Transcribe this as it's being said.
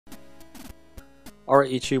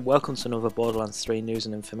Alright YouTube, welcome to another Borderlands 3 news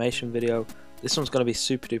and information video. This one's going to be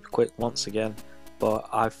super duper quick once again, but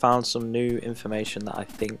I found some new information that I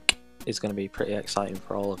think is going to be pretty exciting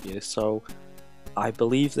for all of you. So I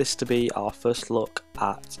believe this to be our first look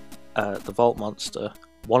at the Vault Monster,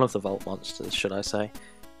 one of the Vault Monsters should I say,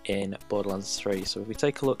 in Borderlands 3. So if we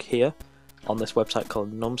take a look here on this website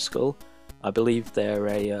called Numskull, I believe they're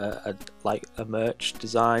a merch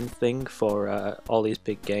design thing for all these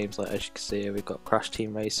big games. Like as you can see here, we've got Crash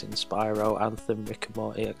Team Racing, Spyro, Anthem, Rick and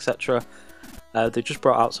Morty, etc. They just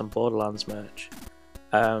brought out some Borderlands merch.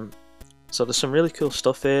 So there's some really cool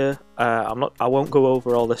stuff here. I won't go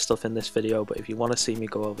over all this stuff in this video, but if you want to see me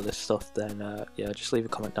go over this stuff, then yeah, just leave a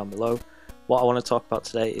comment down below. What I want to talk about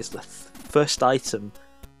today is the first item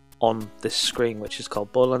on this screen, which is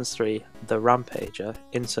called Borderlands 3: The Rampager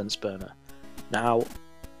Incense Burner. Now,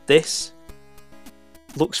 this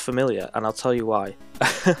looks familiar, and I'll tell you why.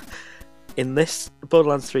 In this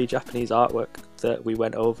Borderlands 3 Japanese artwork that we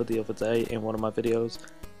went over the other day in one of my videos,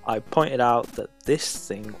 I pointed out that this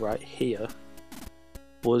thing right here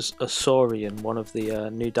was a Saurian, one of the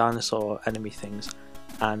new dinosaur enemy things,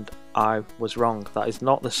 and I was wrong. That is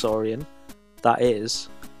not the Saurian, that is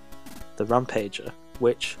the Rampager,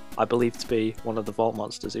 which I believe to be one of the Vault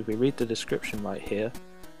Monsters. If we read the description right here,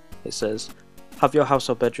 it says, "Have your house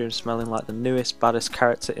or bedroom smelling like the newest, baddest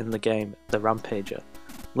character in the game, the Rampager.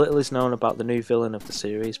 Little is known about the new villain of the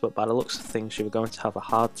series, but by the looks of things you are going to have a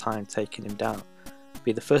hard time taking him down.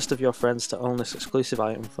 Be the first of your friends to own this exclusive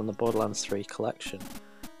item from the Borderlands 3 collection."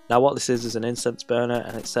 Now what this is an incense burner,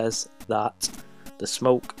 and it says that the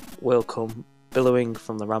smoke will come billowing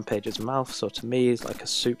from the Rampager's mouth, so to me it's like a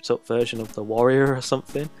souped up version of the Warrior or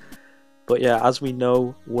something. But yeah, as we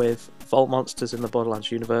know with Vault Monsters in the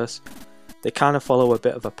Borderlands universe, they kind of follow a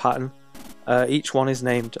bit of a pattern. Each one is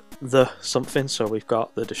named the something, so we've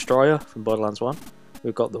got the Destroyer from Borderlands 1,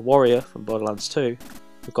 we've got the Warrior from Borderlands 2,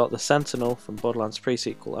 we've got the Sentinel from Borderlands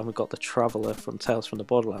pre-sequel, and we've got the Traveller from Tales from the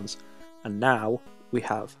Borderlands. And now we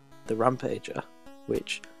have the Rampager,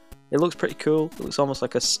 which it looks pretty cool. It looks almost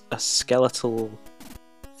like a skeletal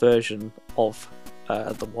version of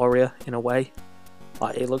the Warrior in a way.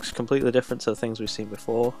 Like, it looks completely different to the things we've seen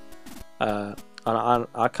before. And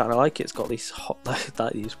I kind of like it. It's got these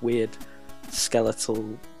these weird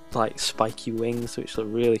skeletal, like spiky wings, which look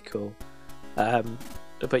really cool.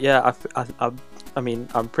 But yeah, I mean,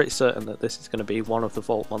 I'm pretty certain that this is going to be one of the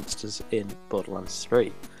Vault Monsters in Borderlands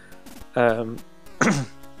 3. As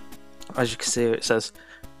you can see, it says,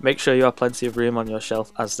 "Make sure you have plenty of room on your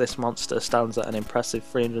shelf, as this monster stands at an impressive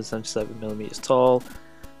 377mm tall."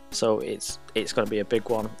 So it's going to be a big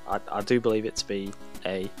one. I do believe it to be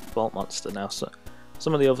a Vault Monster now. So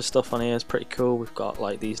some of the other stuff on here is pretty cool. We've got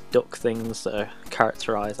like these duck things that are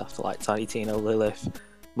characterized after like Tiny Tina, Lilith,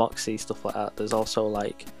 Moxie, stuff like that. There's also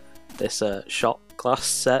like this shot glass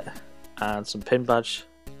set and some pin badge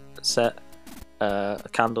set, a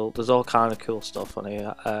candle. There's all kind of cool stuff on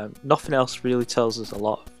here. Nothing else really tells us a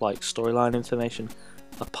lot of like storyline information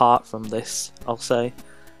apart from this, I'll say,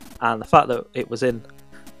 and the fact that it was in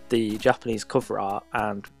the Japanese cover art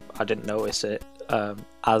and I didn't notice it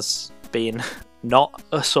as being not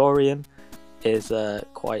a Saurian is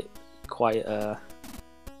quite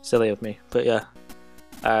silly of me. But yeah,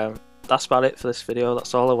 that's about it for this video.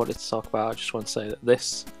 That's all I wanted to talk about. I just want to say that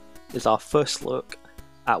this is our first look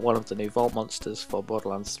at one of the new Vault Monsters for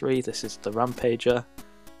Borderlands 3. This is the Rampager,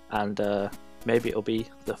 and maybe it'll be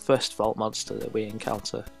the first Vault Monster that we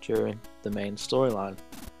encounter during the main storyline.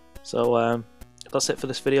 So that's it for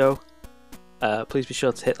this video. Please be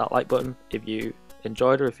sure to hit that like button if you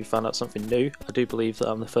enjoyed or if you found out something new. I do believe that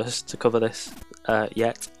I'm the first to cover this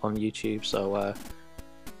yet on YouTube, so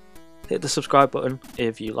hit the subscribe button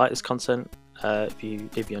if you like this content,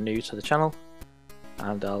 if you're new to the channel,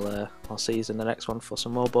 and I'll see you in the next one for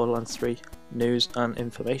some more Borderlands 3 news and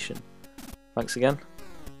information. Thanks again.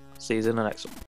 See you in the next one.